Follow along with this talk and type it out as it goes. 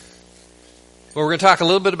Well, we're going to talk a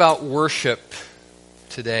little bit about worship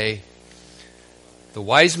today. The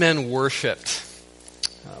wise men worshipped.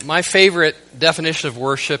 My favorite definition of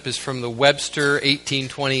worship is from the Webster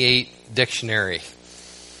 1828 dictionary.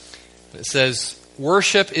 It says,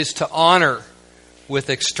 worship is to honor with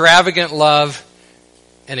extravagant love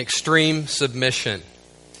and extreme submission.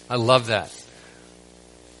 I love that.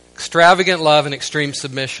 Extravagant love and extreme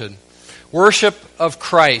submission. Worship of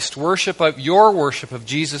Christ, your worship of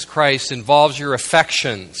Jesus Christ involves your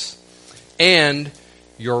affections and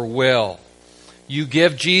your will. You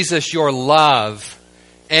give Jesus your love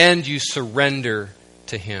and you surrender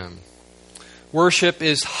to Him. Worship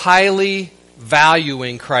is highly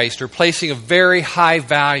valuing Christ or placing a very high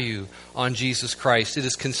value on Jesus Christ. It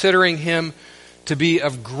is considering Him to be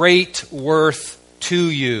of great worth to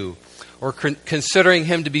you, or considering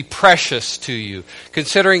Him to be precious to you,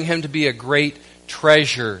 considering Him to be a great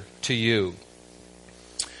treasure to you.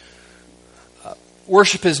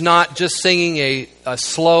 Worship is not just singing a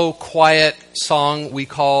slow, quiet song we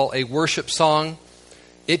call a worship song.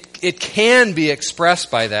 It can be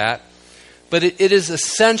expressed by that, but it is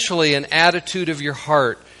essentially an attitude of your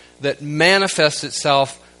heart that manifests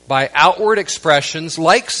itself by outward expressions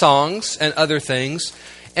like songs and other things,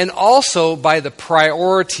 and also by the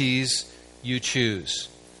priorities you choose.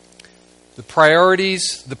 The priority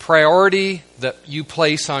that you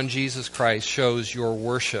place on Jesus Christ shows your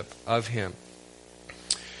worship of Him.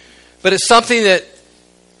 But it's something that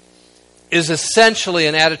is essentially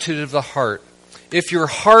an attitude of the heart. If your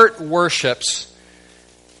heart worships,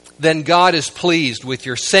 then God is pleased with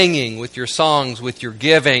your singing, with your songs, with your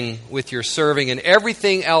giving, with your serving, and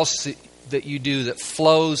everything else that you do that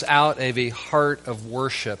flows out of a heart of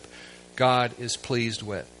worship, God is pleased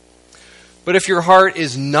with. But if your heart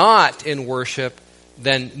is not in worship,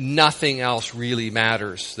 then nothing else really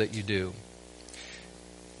matters that you do.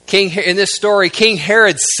 In this story, King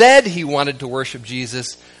Herod said he wanted to worship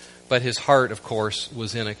Jesus, but his heart, of course,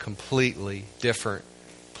 was in a completely different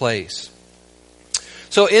place.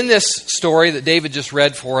 So in this story that David just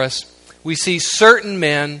read for us, we see certain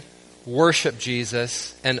men worship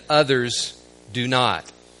Jesus and others do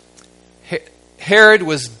not. Herod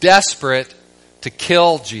was desperate to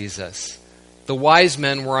kill Jesus. The wise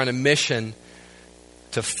men were on a mission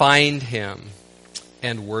to find Him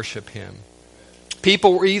and worship Him.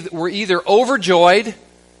 People were either overjoyed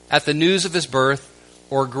at the news of His birth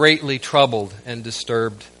or greatly troubled and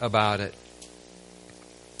disturbed about it.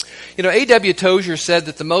 You know, A.W. Tozer said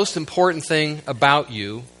that the most important thing about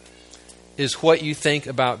you is what you think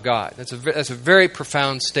about God. That's a very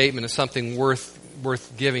profound statement. It's something worth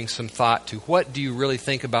giving some thought to. What do you really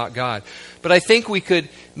think about God? But I think we could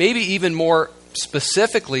maybe even more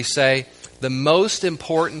specifically say the most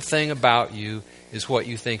important thing about you is what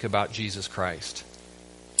you think about Jesus Christ.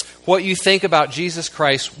 What you think about Jesus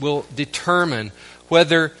Christ will determine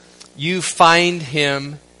whether you find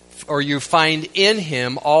Him or you find in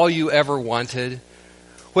Him all you ever wanted,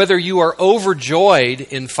 whether you are overjoyed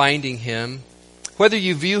in finding Him, whether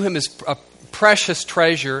you view Him as a precious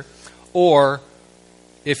treasure, or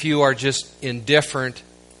if you are just indifferent,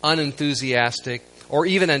 unenthusiastic, or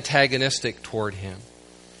even antagonistic toward Him.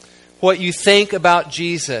 What you think about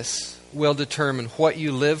Jesus will determine what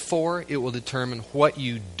you live for. It will determine what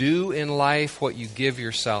you do in life, what you give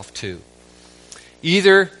yourself to.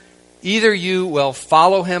 Either you will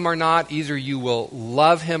follow Him or not. Either you will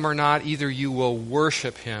love Him or not. Either you will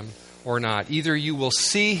worship Him or not. Either you will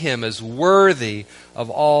see Him as worthy of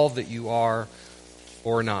all that you are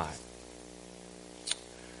or not.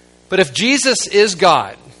 But if Jesus is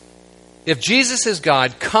God,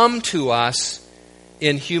 come to us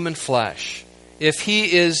in human flesh, if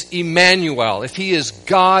He is Emmanuel, if He is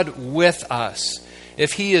God with us,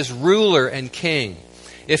 if He is ruler and king,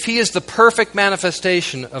 if He is the perfect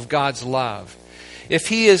manifestation of God's love, if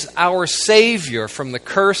He is our Savior from the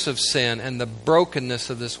curse of sin and the brokenness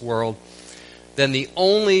of this world, then the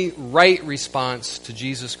only right response to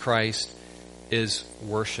Jesus Christ is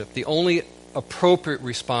worship. The only appropriate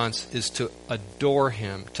response is to adore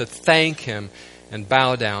Him, to thank Him, and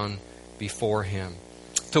bow down before Him.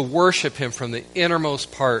 To worship Him from the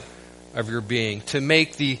innermost part of your being. To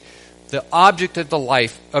make the object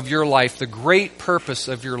of your life, the great purpose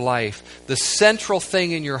of your life, the central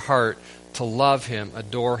thing in your heart, to love Him,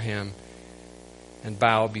 adore Him, and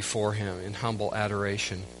bow before Him in humble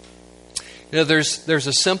adoration. You know, there's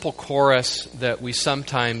a simple chorus that we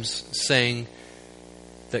sometimes sing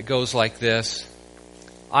that goes like this: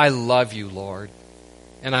 I love you, Lord,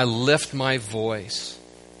 and I lift my voice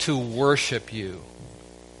to worship you.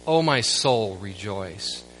 O my soul,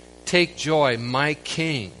 rejoice. Take joy, my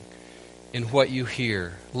King, in what you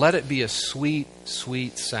hear. Let it be a sweet,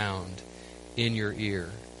 sweet sound in your ear.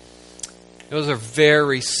 Those are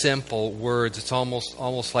very simple words. It's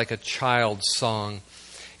almost like a child's song.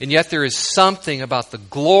 And yet there is something about the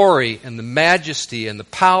glory and the majesty and the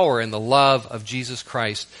power and the love of Jesus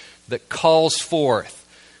Christ that calls forth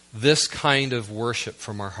this kind of worship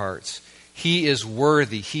from our hearts. He is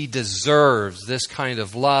worthy. He deserves this kind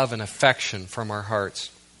of love and affection from our hearts.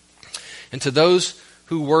 And to those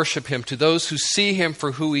who worship Him, to those who see Him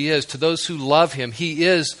for who He is, to those who love Him, He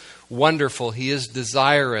is wonderful. He is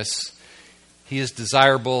desirous. He is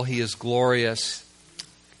desirable. He is glorious.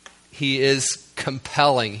 He is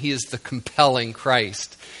compelling. He is the compelling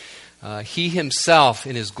Christ. He Himself,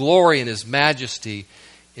 in His glory and His majesty,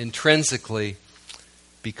 intrinsically,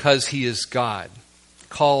 because He is God,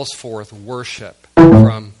 calls forth worship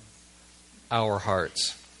from our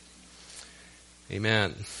hearts.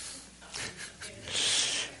 Amen.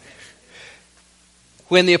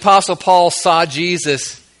 When the Apostle Paul saw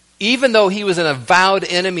Jesus, even though he was an avowed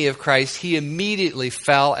enemy of Christ, he immediately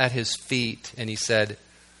fell at His feet and he said,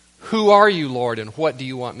 "Who are you, Lord, and what do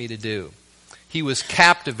you want me to do?" He was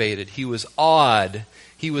captivated. He was awed.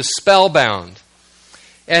 He was spellbound.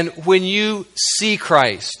 And when you see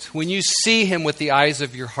Christ, when you see Him with the eyes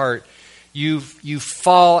of your heart, you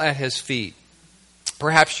fall at His feet.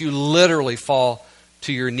 Perhaps you literally fall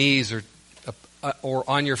to your knees or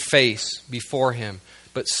on your face before Him.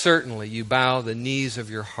 But certainly you bow the knees of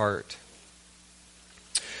your heart.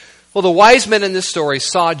 Well, the wise men in this story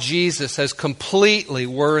saw Jesus as completely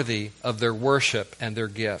worthy of their worship and their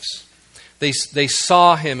gifts. They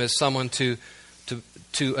saw Him as someone to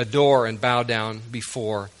adore and bow down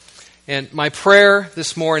before. And my prayer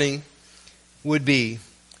this morning would be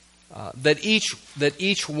that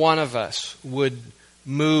each one of us would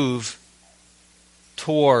move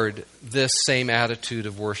toward this same attitude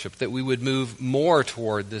of worship, that we would move more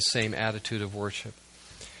toward this same attitude of worship.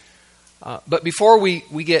 But before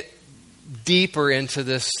we get deeper into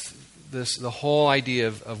the whole idea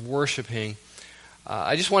of worshiping,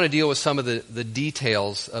 I just want to deal with some of the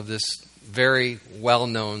details of this very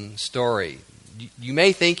well-known story. You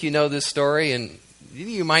may think you know this story, and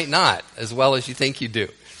you might not as well as you think you do.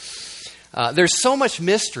 There's so much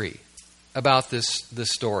mystery about this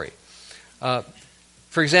story.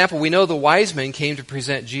 For example, we know the wise men came to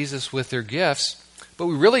present Jesus with their gifts, but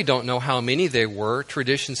we really don't know how many they were.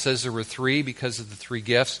 Tradition says there were 3 because of the 3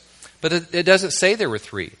 gifts, but it doesn't say there were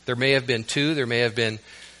 3. There may have been 2, there may have been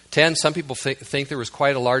 10. Some people think there was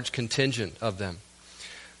quite a large contingent of them.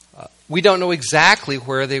 We don't know exactly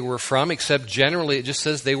where they were from, except generally it just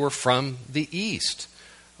says they were from the east,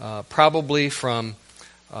 probably from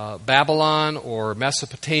Babylon or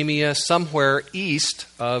Mesopotamia, somewhere east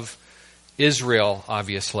of Israel,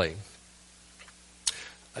 obviously.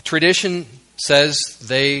 A tradition says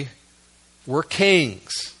they were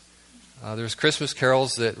kings. There's Christmas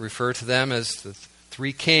carols that refer to them as the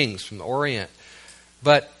 3 kings from the Orient.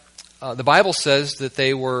 But the Bible says that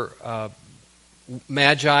they were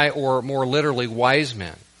magi, or more literally, wise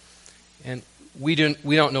men. And we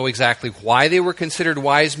don't know exactly why they were considered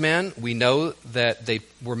wise men. We know that they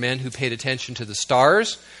were men who paid attention to the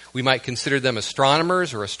stars. We might consider them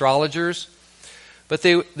astronomers or astrologers. But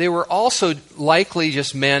they were also likely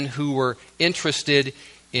just men who were interested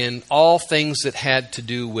in all things that had to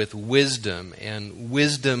do with wisdom and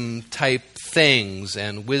wisdom-type things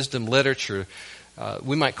and wisdom literature.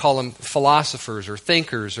 We might call them philosophers or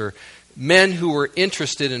thinkers, or men who were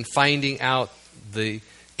interested in finding out the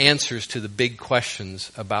answers to the big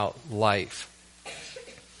questions about life.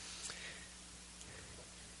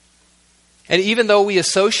 And even though we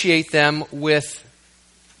associate them with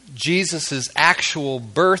Jesus' actual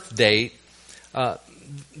birth date,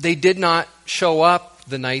 they did not show up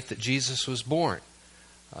the night that Jesus was born.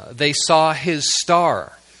 They saw His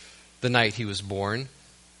star the night He was born,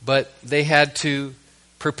 but they had to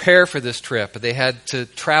prepare for this trip. They had to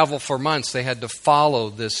travel for months. They had to follow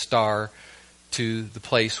this star to the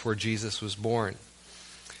place where Jesus was born.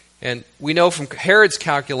 And we know from Herod's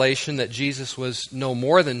calculation that Jesus was no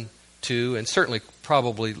more than 2, and certainly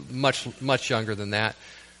probably much younger than that.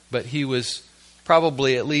 But he was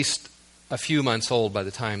probably at least a few months old by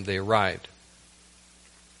the time they arrived.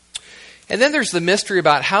 And then there's the mystery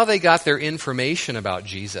about how they got their information about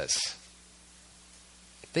Jesus.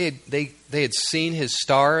 They had seen His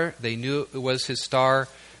star. They knew it was His star.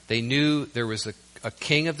 They knew there was a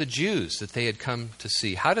king of the Jews that they had come to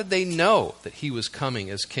see. How did they know that He was coming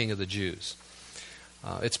as king of the Jews?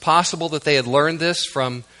 It's possible that they had learned this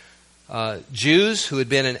from Jews who had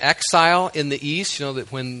been in exile in the east. You know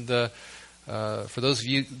that when the For those of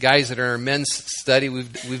you guys that are in our men's study,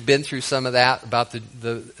 we've been through some of that about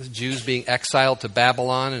the Jews being exiled to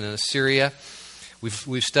Babylon and Assyria.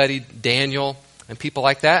 We've studied Daniel and people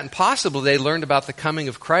like that, and possibly they learned about the coming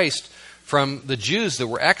of Christ from the Jews that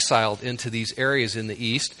were exiled into these areas in the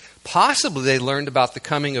east. Possibly they learned about the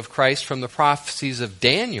coming of Christ from the prophecies of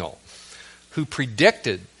Daniel, who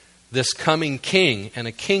predicted this coming king and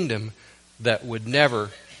a kingdom that would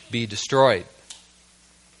never be destroyed.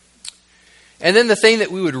 And then the thing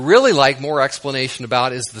that we would really like more explanation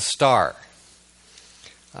about is the star.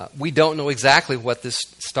 We don't know exactly what this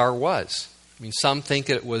star was. I mean, some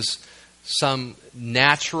think it was some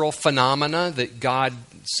natural phenomena that God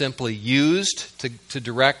simply used to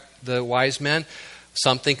direct the wise men.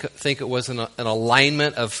 Some think it was an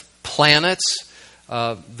alignment of planets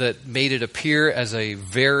that made it appear as a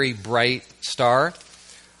very bright star.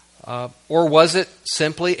 Or was it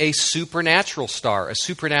simply a supernatural star, a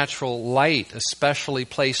supernatural light, especially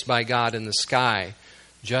placed by God in the sky,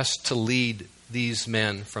 just to lead these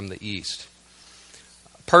men from the east?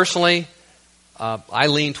 Personally, I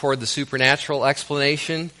lean toward the supernatural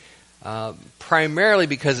explanation, primarily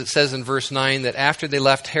because it says in verse 9 that after they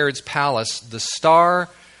left Herod's palace, the star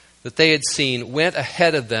that they had seen went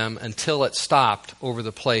ahead of them until it stopped over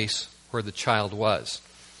the place where the child was.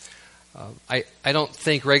 I don't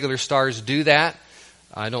think regular stars do that.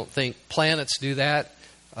 I don't think planets do that.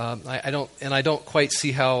 I don't quite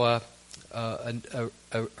see how a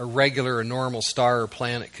regular or normal star or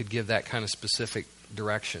planet could give that kind of specific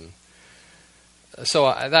direction. So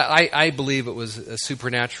I believe it was a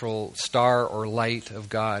supernatural star or light of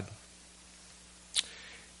God.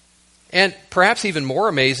 And perhaps even more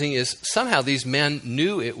amazing is somehow these men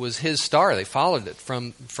knew it was his star. They followed it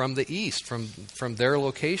from the east, from their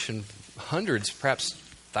location, hundreds, perhaps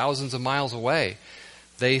thousands of miles away.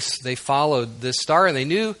 They followed this star, and they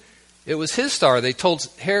knew it was his star. They told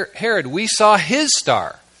Herod, "We saw his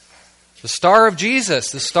star, the star of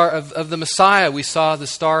Jesus, the star of the Messiah. We saw the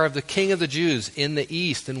star of the King of the Jews in the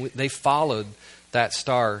east," and they followed that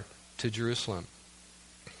star to Jerusalem.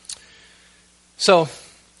 So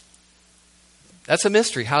that's a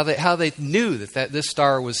mystery, how they knew that this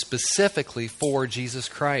star was specifically for Jesus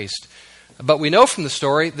Christ. But we know from the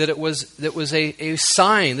story that it was a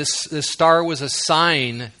sign. This star was a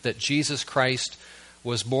sign that Jesus Christ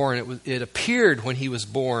was born. It appeared when he was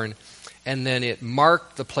born, and then it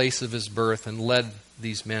marked the place of his birth and led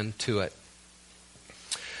these men to it.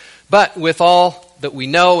 But with all that we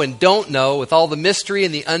know and don't know, with all the mystery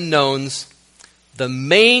and the unknowns, the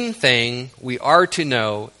main thing we are to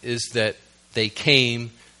know is that they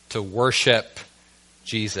came to worship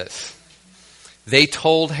Jesus. They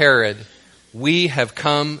told Herod, "We have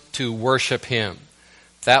come to worship him."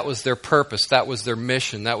 That was their purpose. That was their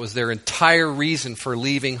mission. That was their entire reason for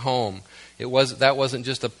leaving home. That wasn't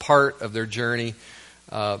just a part of their journey.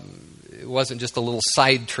 It wasn't just a little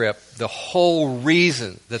side trip. The whole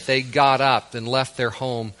reason that they got up and left their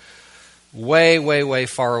home way, way, way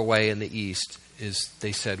far away in the east is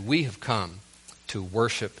they said, "We have come to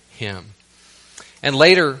worship him." And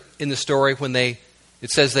later in the story,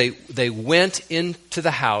 it says they went into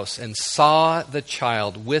the house and saw the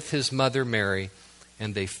child with his mother Mary,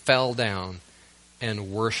 and they fell down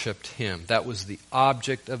and worshiped him. That was the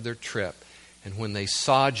object of their trip. And when they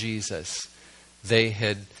saw Jesus, they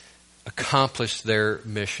had accomplished their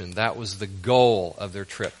mission. That was the goal of their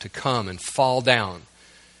trip, to come and fall down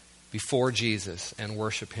before Jesus and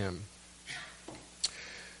worship him.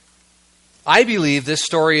 I believe this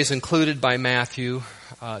story is included by Matthew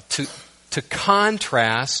to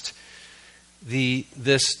contrast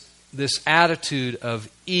this attitude of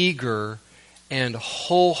eager and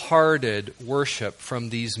wholehearted worship from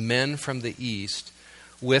these men from the east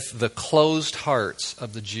with the closed hearts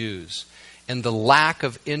of the Jews and the lack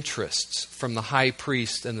of interests from the high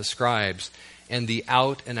priests and the scribes and the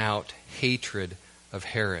out-and-out hatred of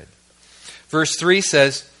Herod. Verse 3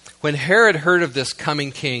 says, "When Herod heard of this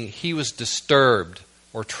coming king, he was disturbed,"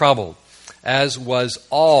 or troubled, "as was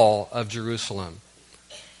all of Jerusalem."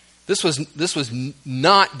 This was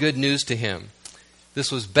not good news to him.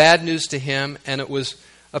 This was bad news to him, and it was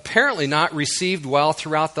apparently not received well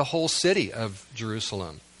throughout the whole city of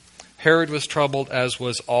Jerusalem. Herod was troubled, as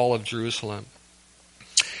was all of Jerusalem.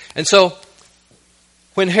 And so,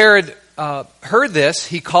 when Herod heard this,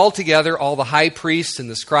 he called together all the high priests and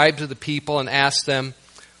the scribes of the people and asked them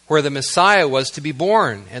where the Messiah was to be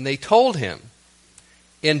born. And they told him,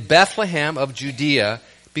 "In Bethlehem of Judea,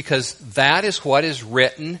 because that is what is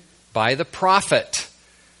written by the prophet."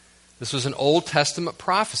 This was an Old Testament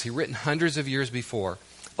prophecy written hundreds of years before.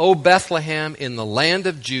 O Bethlehem, in the land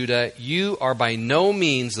of Judah, you are by no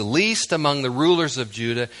means the least among the rulers of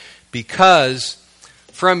Judah, because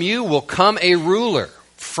from you will come a ruler.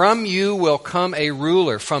 From you will come a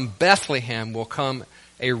ruler. From Bethlehem will come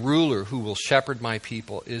a ruler who will shepherd my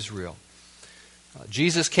people, Israel.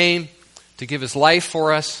 Jesus came to give his life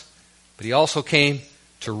for us, but he also came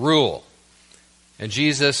to rule. And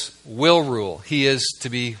Jesus will rule. He is to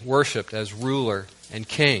be worshipped as ruler and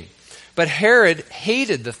king. But Herod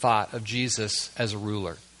hated the thought of Jesus as a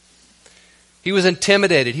ruler. He was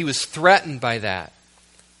intimidated. He was threatened by that.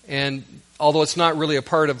 And although it's not really a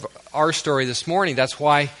part of our story this morning, that's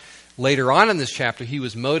why later on in this chapter he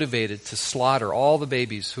was motivated to slaughter all the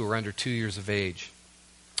babies who were under 2 years of age.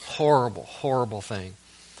 Horrible, horrible thing.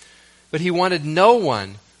 But he wanted no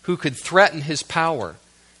one who could threaten his power.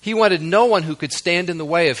 He wanted no one who could stand in the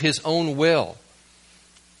way of his own will.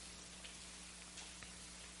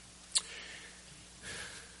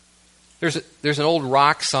 There's an old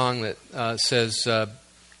rock song that says, I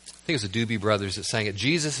think it's the Doobie Brothers that sang it,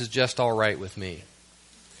 Jesus is just all right with me.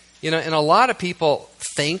 And a lot of people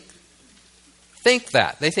think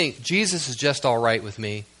that. They think Jesus is just all right with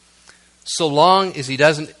me so long as he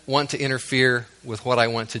doesn't want to interfere with what I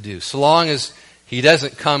want to do. So long as he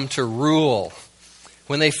doesn't come to rule.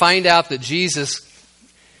 When they find out that Jesus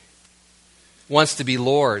wants to be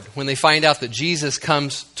Lord, when they find out that Jesus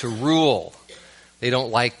comes to rule, they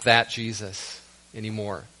don't like that Jesus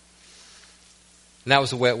anymore. And that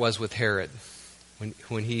was the way it was with Herod.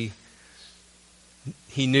 When he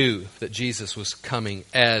knew that Jesus was coming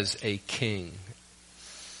as a king.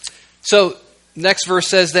 So, next verse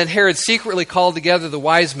says, Then Herod secretly called together the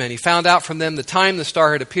wise men. He found out from them the time the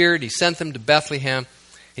star had appeared. He sent them to Bethlehem.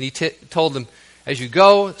 And he told them, As you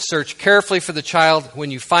go, search carefully for the child.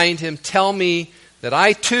 When you find him, tell me that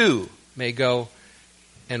I too may go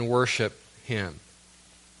and worship him.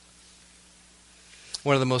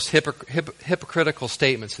 One of the most hypocritical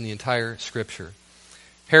statements in the entire Scripture.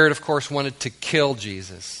 Herod, of course, wanted to kill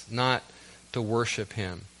Jesus, not to worship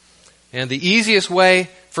him. And the easiest way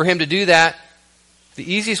for him to do that,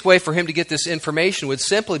 the easiest way for him to get this information would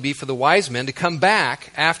simply be for the wise men to come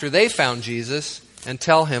back after they found Jesus and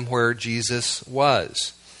tell him where Jesus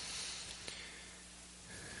was.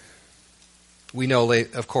 We know,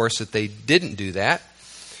 of course, that they didn't do that.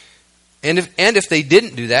 And if they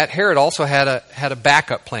didn't do that, Herod also had a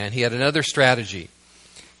backup plan. He had another strategy.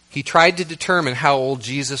 He tried to determine how old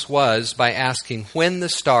Jesus was by asking when the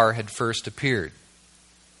star had first appeared.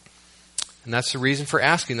 And that's the reason for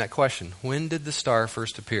asking that question. When did the star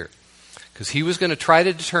first appear? Because he was going to try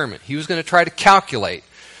to determine, he was going to try to calculate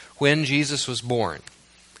when Jesus was born.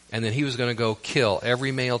 And then he was going to go kill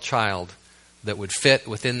every male child that would fit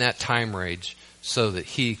within that time range so that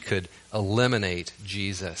he could eliminate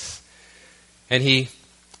Jesus. And he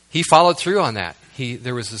followed through on that.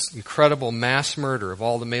 There was this incredible mass murder of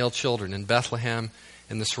all the male children in Bethlehem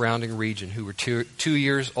and the surrounding region who were 2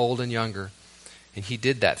 years old and younger. And he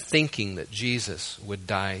did that thinking that Jesus would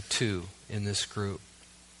die too in this group.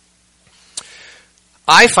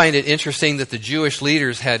 I find it interesting that the Jewish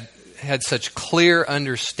leaders had such clear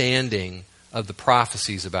understanding of the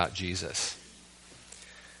prophecies about Jesus.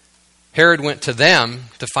 Herod went to them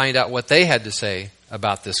to find out what they had to say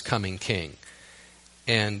about this coming king.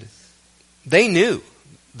 And they knew.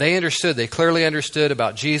 They understood. They clearly understood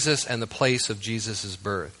about Jesus and the place of Jesus'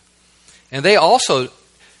 birth. And they also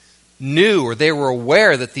knew, or they were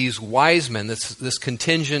aware, that these wise men, this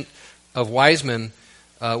contingent of wise men,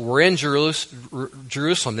 were in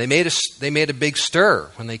Jerusalem. They made a big stir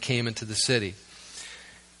when they came into the city.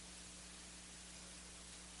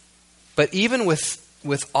 But even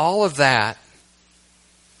with all of that,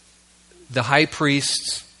 the high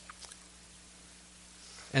priests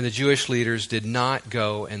and the Jewish leaders did not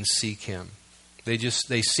go and seek him.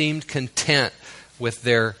 They seemed content with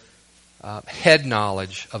their head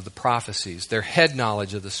knowledge of the prophecies, their head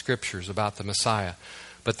knowledge of the Scriptures about the Messiah.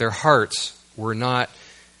 But their hearts were not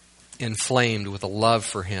inflamed with a love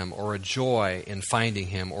for him or a joy in finding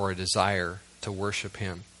him or a desire to worship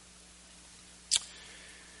him.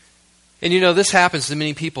 And this happens to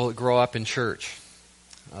many people that grow up in church.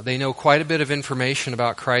 They know quite a bit of information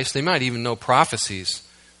about Christ. They might even know prophecies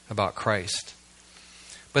about Christ.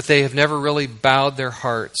 But they have never really bowed their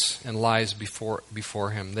hearts and lives before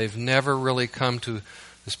him. They've never really come to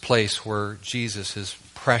this place where Jesus is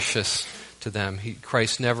precious to them.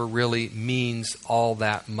 Christ never really means all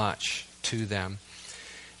that much to them.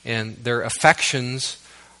 And their affections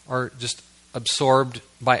are just absorbed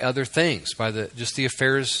by other things, by the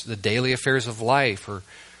affairs, the daily affairs of life, or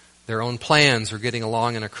their own plans, or getting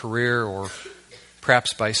along in a career, or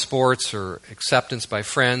perhaps by sports or acceptance by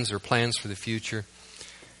friends or plans for the future.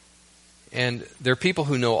 And there are people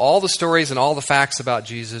who know all the stories and all the facts about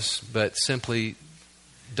Jesus, but simply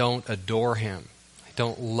don't adore him,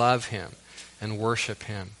 don't love him and worship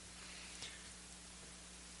him.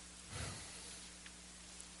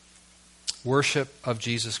 Worship of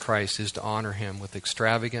Jesus Christ is to honor him with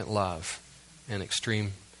extravagant love and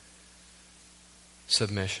extreme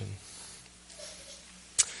submission.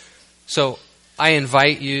 So I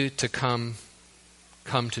invite you to come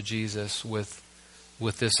to Jesus with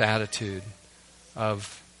this attitude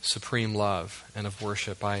of supreme love and of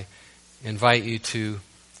worship. I invite you to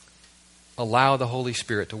allow the Holy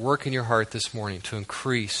Spirit to work in your heart this morning to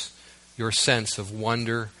increase your sense of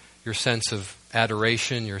wonder, your sense of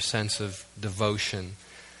adoration, your sense of devotion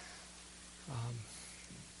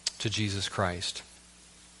to Jesus Christ.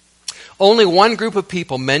 Only one group of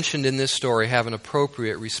people mentioned in this story have an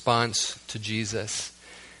appropriate response to Jesus.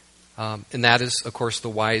 And that is, of course, the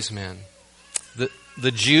wise men.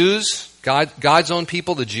 The Jews, God's own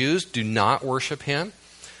people, the Jews, do not worship him.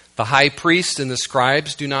 The high priests and the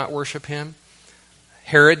scribes do not worship him.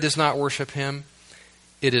 Herod does not worship him.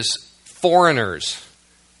 It is foreigners,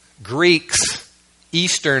 Greeks,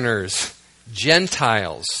 Easterners,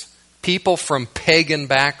 Gentiles, people from pagan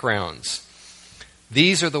backgrounds.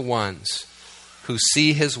 These are the ones who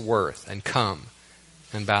see his worth and come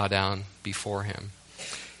and bow down before him.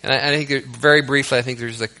 And I think, very briefly, I think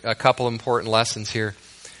there's a couple important lessons here.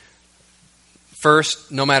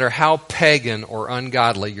 First, no matter how pagan or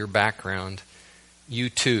ungodly your background, you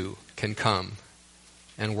too can come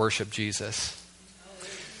and worship Jesus.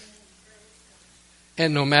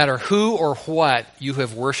 And no matter who or what you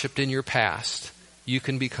have worshiped in your past, you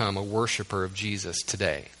can become a worshiper of Jesus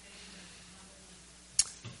today.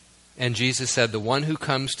 And Jesus said, the one who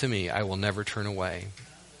comes to me, I will never turn away.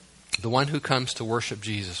 The one who comes to worship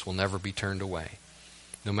Jesus will never be turned away,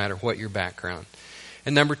 no matter what your background.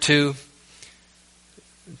 And number two,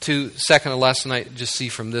 second lesson I just see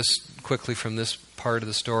from this, quickly from this part of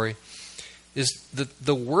the story, is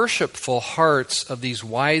the worshipful hearts of these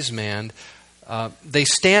wise men. They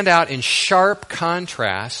stand out in sharp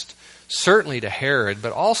contrast, certainly to Herod,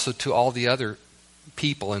 but also to all the other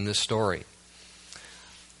people in this story.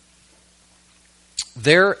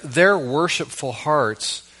 Their worshipful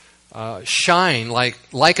hearts shine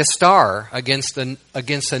like a star against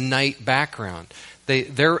a night background.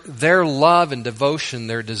 Their love and devotion,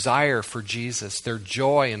 their desire for Jesus, their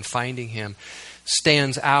joy in finding him,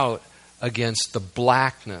 stands out against the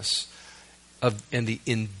blackness and the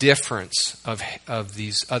indifference of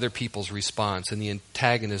these other people's response, and the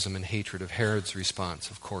antagonism and hatred of Herod's response,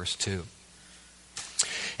 of course, too.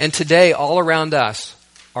 And today, all around us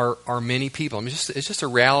are many people. I mean, it's just a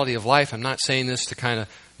reality of life. I'm not saying this to kind of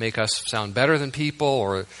make us sound better than people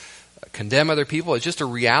or condemn other people. It's just a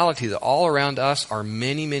reality that all around us are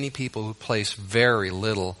many, many people who place very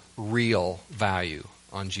little real value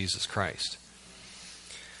on Jesus Christ.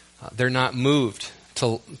 They're not moved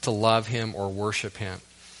to love him or worship him.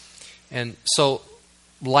 And so,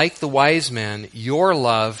 like the wise men, your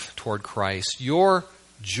love toward Christ, your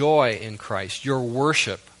joy in Christ, your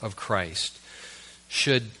worship of Christ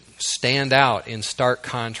should stand out in stark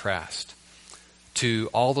contrast to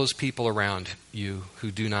all those people around you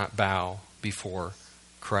who do not bow before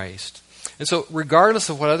Christ. And so, regardless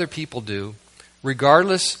of what other people do,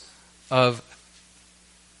 regardless of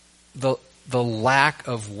the lack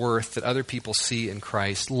of worth that other people see in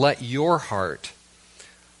Christ, let your heart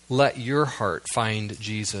find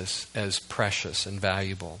Jesus as precious and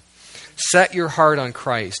valuable. Set your heart on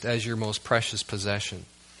Christ as your most precious possession.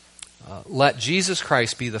 Let Jesus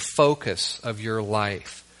Christ be the focus of your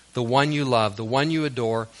life, the one you love, the one you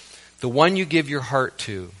adore, the one you give your heart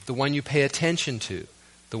to, the one you pay attention to,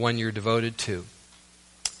 the one you're devoted to,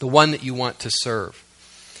 the one that you want to serve.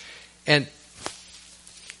 And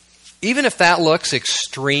even if that looks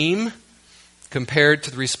extreme compared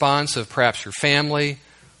to the response of perhaps your family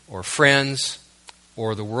or friends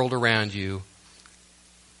or the world around you,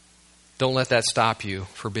 don't let that stop you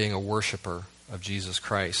for being a worshiper of Jesus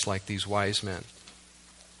Christ like these wise men.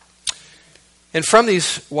 And from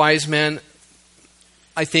these wise men,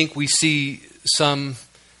 I think we see some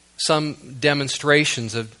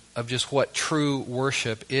demonstrations of just what true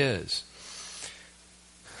worship is.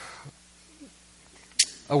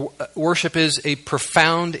 Worship is a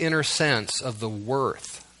profound inner sense of the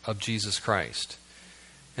worth of Jesus Christ.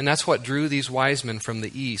 And that's what drew these wise men from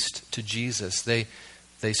the east to Jesus. They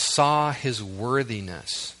saw his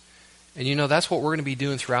worthiness. And you know, that's what we're going to be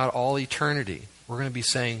doing throughout all eternity. We're going to be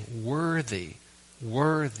saying, worthy,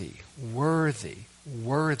 worthy, worthy,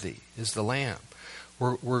 Worthy is the Lamb.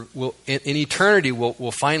 We'll, in eternity,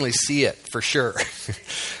 we'll finally see it for sure.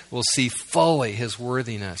 We'll see fully his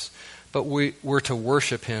worthiness. But we're to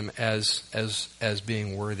worship him as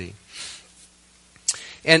being worthy.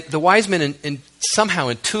 And the wise men somehow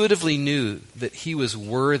intuitively knew that he was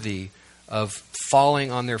worthy of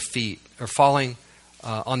falling on their feet or falling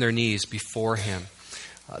on their knees before him.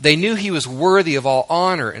 They knew he was worthy of all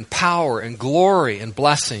honor and power and glory and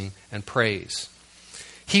blessing and praise.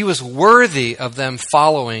 He was worthy of them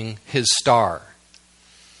following his star.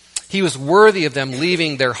 He was worthy of them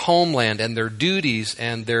leaving their homeland and their duties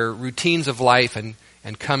and their routines of life and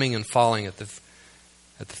coming and falling at the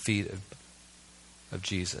feet of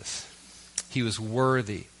Jesus. He was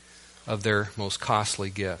worthy of their most costly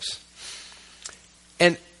gifts.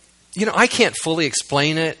 And, I can't fully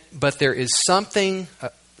explain it, but there is something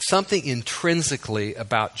intrinsically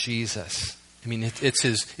about Jesus. I mean, it's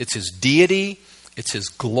his deity, it's his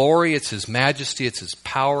glory, it's his majesty, it's his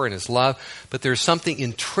power and his love. But there's something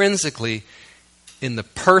intrinsically in the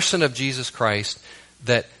person of Jesus Christ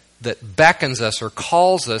that beckons us or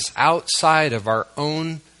calls us outside of our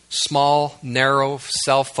own small, narrow,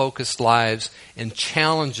 self-focused lives and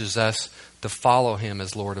challenges us to follow him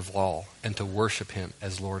as Lord of all and to worship him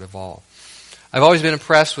as Lord of all. I've always been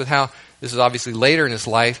impressed with how, this is obviously later in his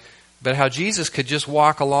life, but how Jesus could just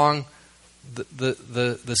walk along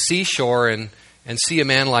the seashore and see a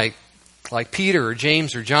man like Peter or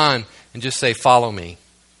James or John and just say, "Follow me."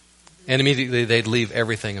 And immediately they'd leave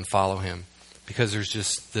everything and follow him, because there's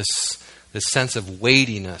just this sense of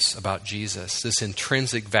weightiness about Jesus, this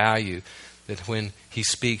intrinsic value that when he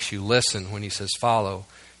speaks, you listen. When he says follow,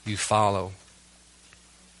 you follow.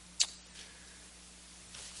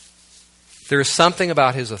 There is something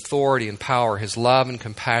about his authority and power, his love and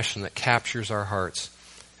compassion that captures our hearts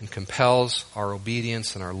and compels our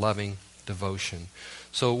obedience and our loving devotion.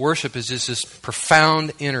 So worship is just this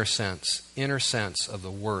profound inner sense of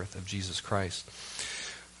the worth of Jesus Christ.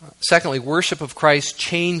 Secondly, worship of Christ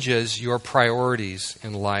changes your priorities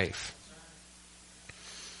in life.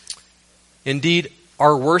 Indeed,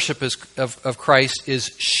 our worship of Christ is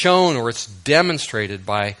shown, or it's demonstrated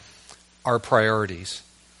by our priorities.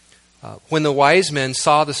 When the wise men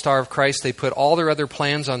saw the star of Christ, they put all their other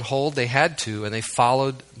plans on hold. They had to, and they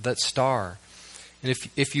followed that star. And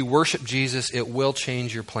if you worship Jesus, it will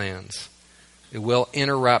change your plans. It will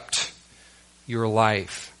interrupt your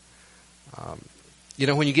life.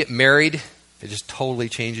 When you get married, it just totally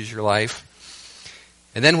changes your life.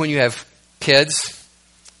 And then when you have kids,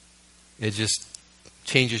 it just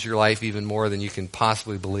changes your life even more than you can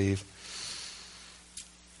possibly believe.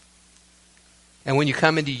 And when you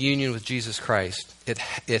come into union with Jesus Christ, it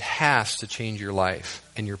has to change your life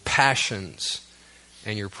and your passions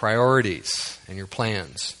and your priorities and your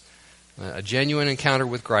plans. A genuine encounter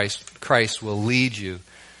with Christ will lead you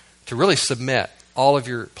to really submit all of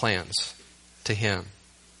your plans to him,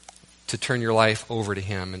 to turn your life over to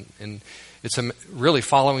him. And it's really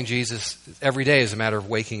following Jesus every day is a matter of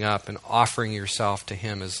waking up and offering yourself to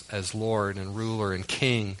him as Lord and ruler and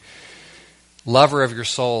king. Lover of your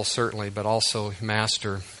soul, certainly, but also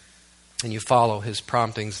master. And you follow his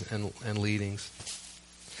promptings and leadings.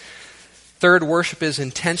 Third, worship is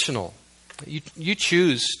intentional. You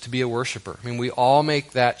choose to be a worshiper. I mean, we all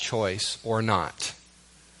make that choice or not.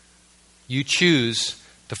 You choose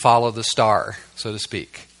to follow the star, so to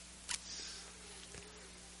speak.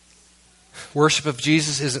 Worship of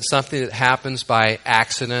Jesus isn't something that happens by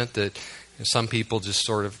accident, that some people just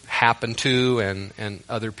sort of happen to and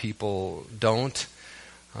other people don't.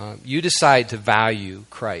 You decide to value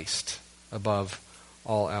Christ above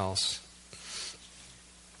all else.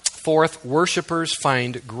 Fourth, worshipers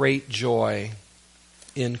find great joy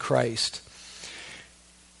in Christ.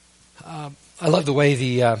 I love the way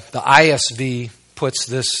the ISV puts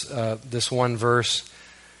this one verse.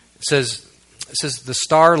 It says, the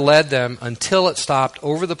star led them until it stopped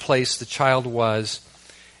over the place the child was,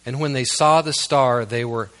 and when they saw the star, they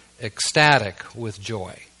were ecstatic with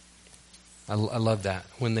joy. I love that.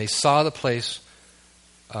 When they saw the place,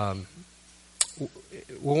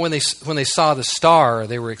 when they saw the star,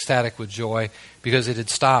 they were ecstatic with joy because it had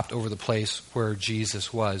stopped over the place where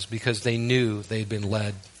Jesus was, because they knew they'd been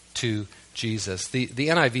led to Jesus. The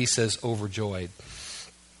NIV says overjoyed.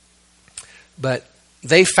 But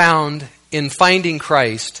they found, in finding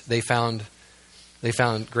Christ, they found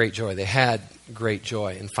great joy. They had great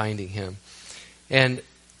joy in finding him. And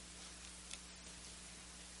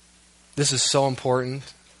this is so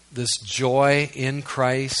important. This joy in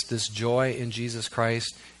Christ, this joy in Jesus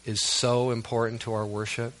Christ is so important to our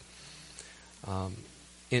worship.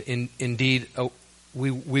 Indeed,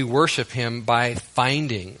 we worship him by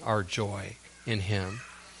finding our joy in him.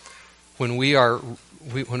 When we are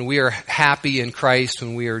happy in Christ,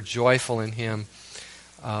 when we are joyful in him,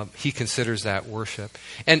 he considers that worship.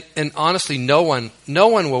 And honestly, no one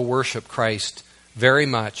will worship Christ very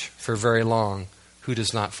much for very long who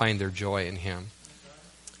does not find their joy in him.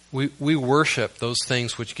 We worship those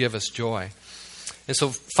things which give us joy. And so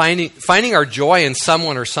finding our joy in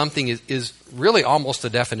someone or something is really almost the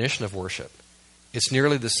definition of worship. It's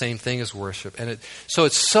nearly the same thing as worship. And so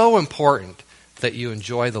it's so important that you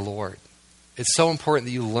enjoy the Lord. It's so important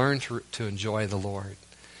that you learn to enjoy the Lord.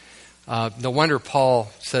 No wonder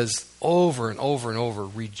Paul says over and over and over,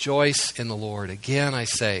 rejoice in the Lord. Again, I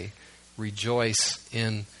say, rejoice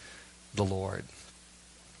in the Lord.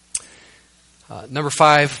 Number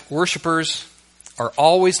 5, worshipers are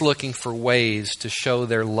always looking for ways to show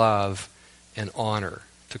their love and honor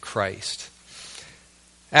to Christ.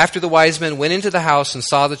 After the wise men went into the house and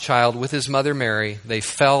saw the child with his mother Mary, they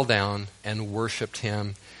fell down and worshipped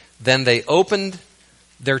him. Then they opened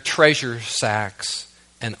their treasure sacks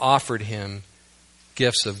and offered him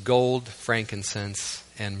gifts of gold, frankincense,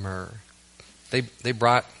 and myrrh. They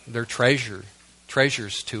brought their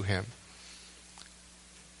treasures to him.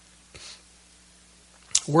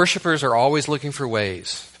 Worshippers are always looking for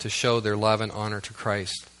ways to show their love and honor to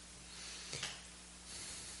Christ.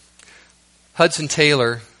 Hudson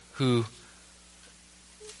Taylor, who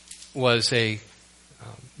was a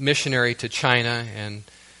missionary to China and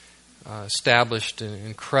established an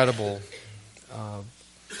incredible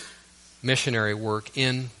missionary work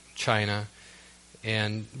in China,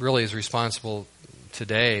 and really is responsible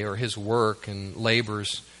today, or his work and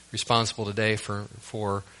labors responsible today for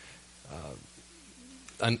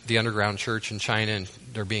the underground church in China, and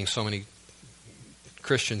there being so many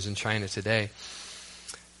Christians in China today.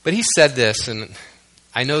 But he said this, and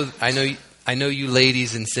I know you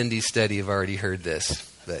ladies in Cindy's study have already heard this,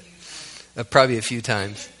 but probably a few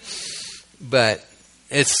times. But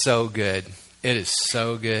it's so good. It is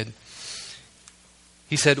so good.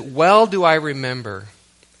 He said, "Well do I remember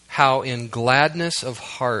how in gladness of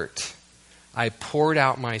heart I poured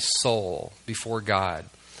out my soul before God,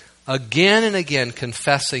 again and again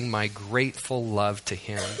confessing my grateful love to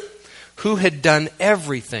him, who had done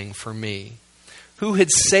everything for me, who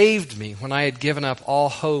had saved me when I had given up all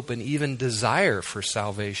hope and even desire for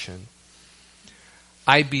salvation.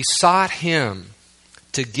 I besought him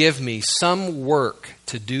to give me some work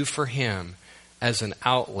to do for him as an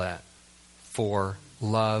outlet for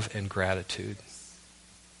love and gratitude."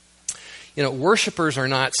 You know, worshipers are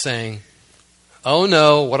not saying, "Oh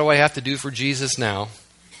no, what do I have to do for Jesus now?"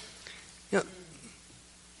 You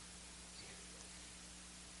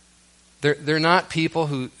know, they're not people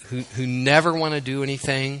who never want to do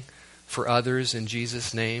anything for others in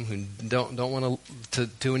Jesus' name, who don't want to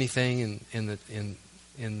do anything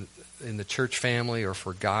in the church family or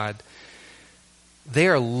for God. They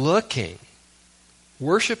are looking.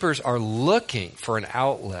 Worshipers are looking for an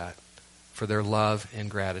outlet for their love and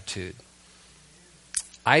gratitude.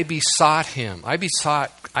 I besought him. I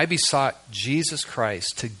besought Jesus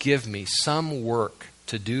Christ to give me some work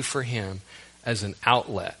to do for him as an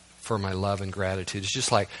outlet for my love and gratitude. It's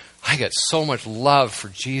just like, I got so much love for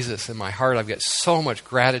Jesus in my heart. I've got so much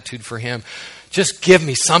gratitude for him. Just give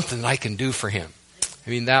me something that I can do for him. I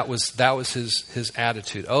mean, that was his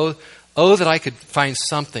attitude. Oh, that I could find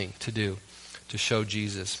something to do to show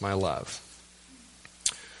Jesus my love.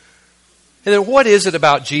 And then what is it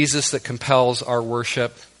about Jesus that compels our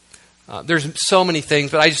worship? There's so many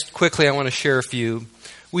things, but I want to share a few.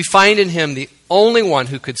 We find in him the only one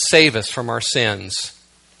who could save us from our sins.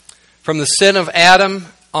 From the sin of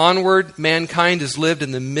Adam onward, mankind has lived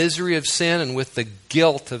in the misery of sin and with the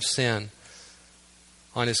guilt of sin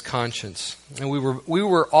on his conscience. And we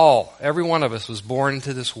were all, every one of us was born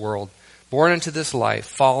into this world, born into this life,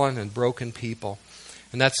 fallen and broken people.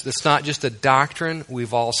 And that's not just a doctrine.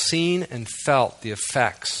 We've all seen and felt the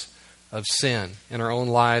effects of sin in our own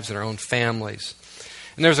lives and our own families.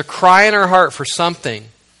 And there's a cry in our heart for something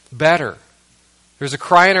better. There's a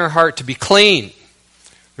cry in our heart to be clean.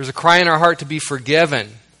 There's a cry in our heart to be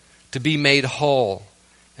forgiven, to be made whole.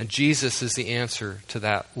 And Jesus is the answer to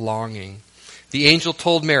that longing. The angel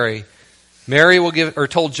told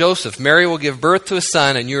told Joseph, Mary will give birth to a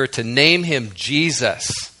son, and you are to name him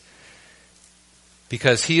Jesus,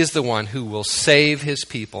 because he is the one who will save his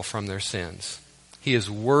people from their sins. He is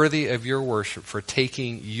worthy of your worship for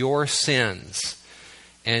taking your sins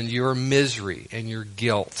and your misery and your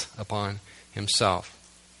guilt upon himself.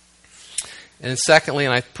 And secondly,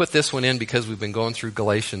 and I put this one in because we've been going through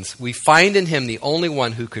Galatians, we find in him the only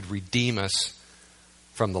one who could redeem us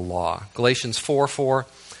from the law. Galatians 4:4.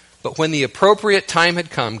 But when the appropriate time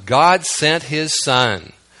had come, God sent his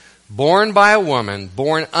Son, born by a woman,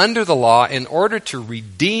 born under the law, in order to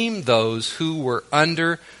redeem those who were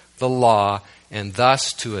under the law, and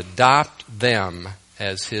thus to adopt them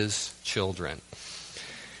as his children.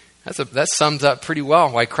 That sums up pretty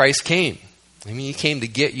well why Christ came. I mean, he came to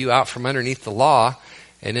get you out from underneath the law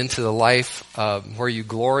and into the life where you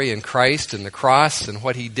glory in Christ and the cross and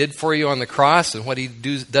what he did for you on the cross and what he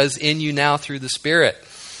does in you now through the Spirit.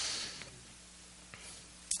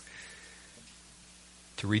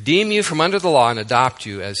 To redeem you from under the law and adopt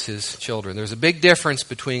you as his children. There's a big difference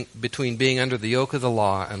between being under the yoke of the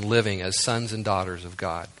law and living as sons and daughters of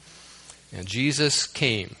God. And Jesus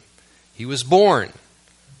came. He was born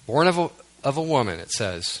of a woman, it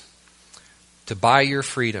says, to buy your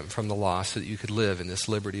freedom from the law so that you could live in this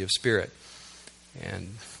liberty of spirit.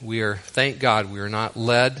 And thank God, we are not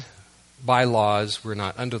led by laws, we're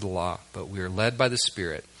not under the law, but we are led by the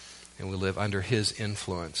Spirit, and we live under his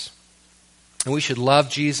influence. And we should love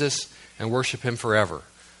Jesus and worship him forever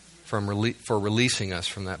for releasing us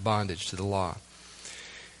from that bondage to the law.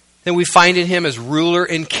 Then we find in him as ruler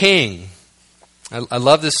and king. I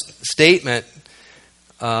love this statement.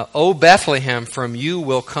 O Bethlehem, from you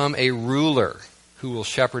will come a ruler who will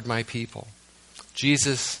shepherd my people.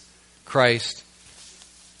 Jesus Christ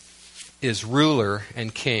is ruler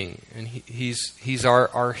and king. And he's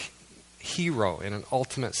our hero in an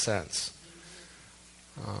ultimate sense.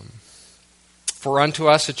 For unto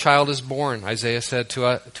us a child is born, Isaiah said, to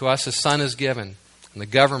us a son is given, and the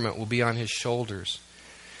government will be on his shoulders.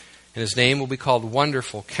 And his name will be called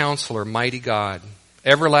Wonderful, Counselor, Mighty God,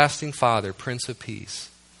 Everlasting Father, Prince of Peace.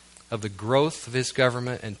 Of the growth of his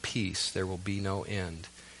government and peace there will be no end.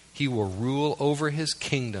 He will rule over his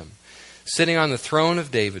kingdom, sitting on the throne of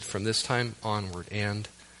David from this time onward and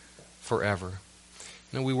forever.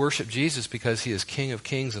 We worship Jesus because he is King of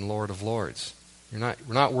kings and Lord of lords. We're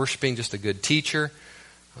not worshiping just a good teacher.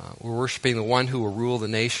 We're worshiping the one who will rule the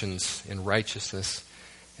nations in righteousness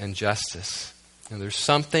and justice. And there's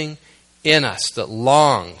something in us that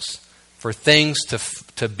longs for things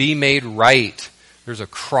to be made right. There's a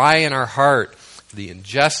cry in our heart for the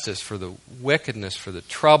injustice, for the wickedness, for the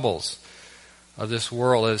troubles of this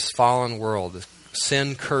world, this fallen world, this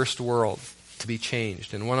sin-cursed world, to be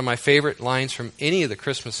changed. And one of my favorite lines from any of the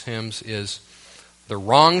Christmas hymns is, "The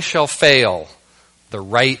wrong shall fail, the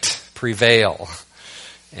right prevail."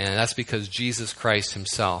 And that's because Jesus Christ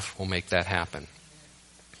himself will make that happen.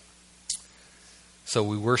 So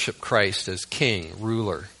we worship Christ as King,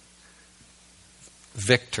 ruler,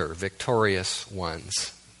 victor, victorious one.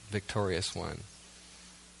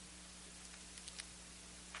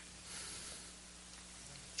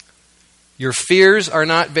 Your fears are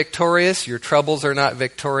not victorious, your troubles are not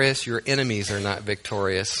victorious, your enemies are not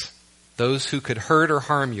victorious. Those who could hurt or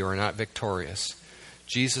harm you are not victorious.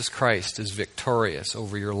 Jesus Christ is victorious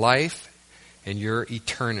over your life and your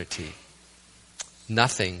eternity.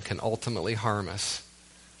 Nothing can ultimately harm us.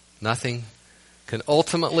 Nothing can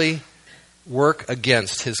ultimately work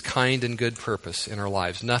against his kind and good purpose in our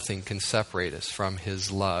lives. Nothing can separate us from his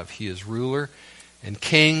love. He is ruler and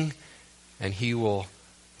king, and he will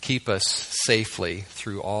keep us safely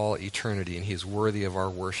through all eternity, and he is worthy of our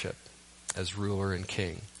worship as ruler and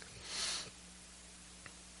king.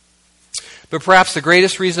 But perhaps the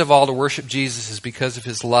greatest reason of all to worship Jesus is because of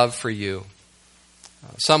his love for you.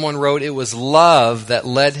 Someone wrote, it was love that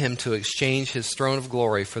led him to exchange his throne of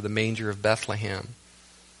glory for the manger of Bethlehem.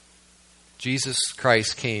 Jesus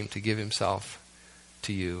Christ came to give himself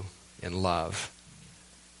to you in love.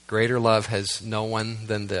 Greater love has no one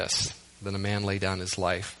than this, than a man lay down his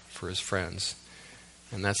life for his friends.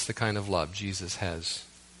 And that's the kind of love Jesus has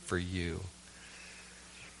for you.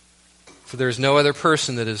 For there is no other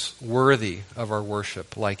person that is worthy of our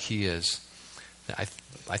worship like he is. I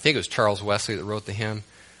think it was Charles Wesley that wrote the hymn,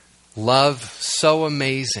 "Love so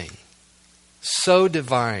amazing, so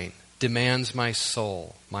divine, demands my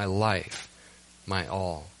soul, my life, my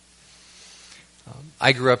all."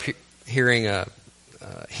 I grew up hearing a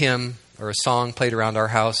hymn or a song played around our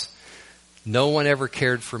house. No one ever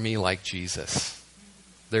cared for me like Jesus.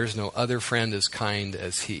 There's no other friend as kind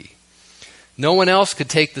as he. No one else could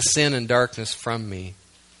take the sin and darkness from me.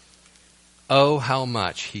 Oh, how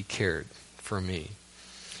much he cared for me.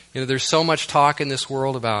 There's so much talk in this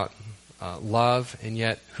world about love, and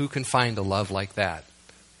yet who can find a love like that?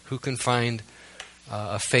 Who can find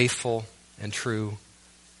a faithful and true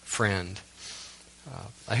friend?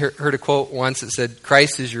 I heard a quote once that said,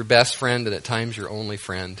 "Christ is your best friend and at times your only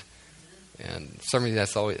friend." And for some reason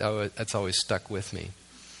that's always stuck with me.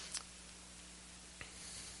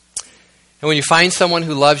 And when you find someone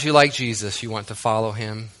who loves you like Jesus, you want to follow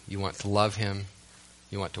him, you want to love him,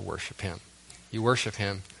 you want to worship him. You worship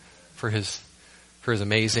him for his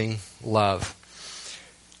amazing love.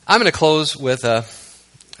 I'm going to close with a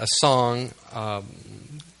song. A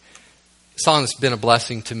song that's been a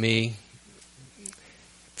blessing to me.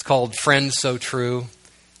 It's called "Friend So True."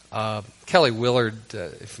 Kelly Willard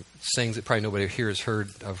sings it. Probably nobody here has heard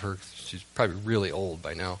of her. She's probably really old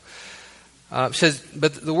by now. Says,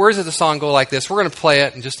 but the words of the song go like this. We're going to play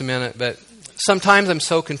it in just a minute, but sometimes I'm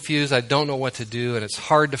so confused I don't know what to do, and it's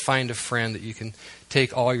hard to find a friend that you can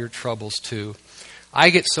take all your troubles to. I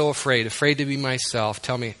get so afraid to be myself.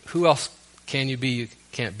 Tell me, who else can you be? You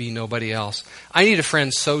can't be nobody else. I need a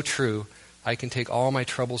friend so true I can take all my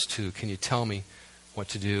troubles to. Can you tell me what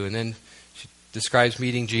to do? And then she describes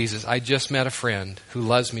meeting Jesus. I just met a friend who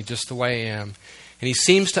loves me just the way I am, and he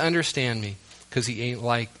seems to understand me because he ain't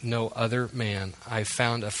like no other man. I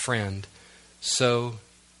found a friend so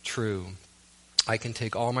true I can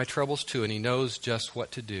take all my troubles to, and he knows just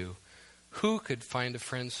what to do. Who could find a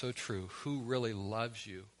friend so true? Who really loves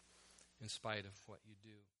you in spite of what you do?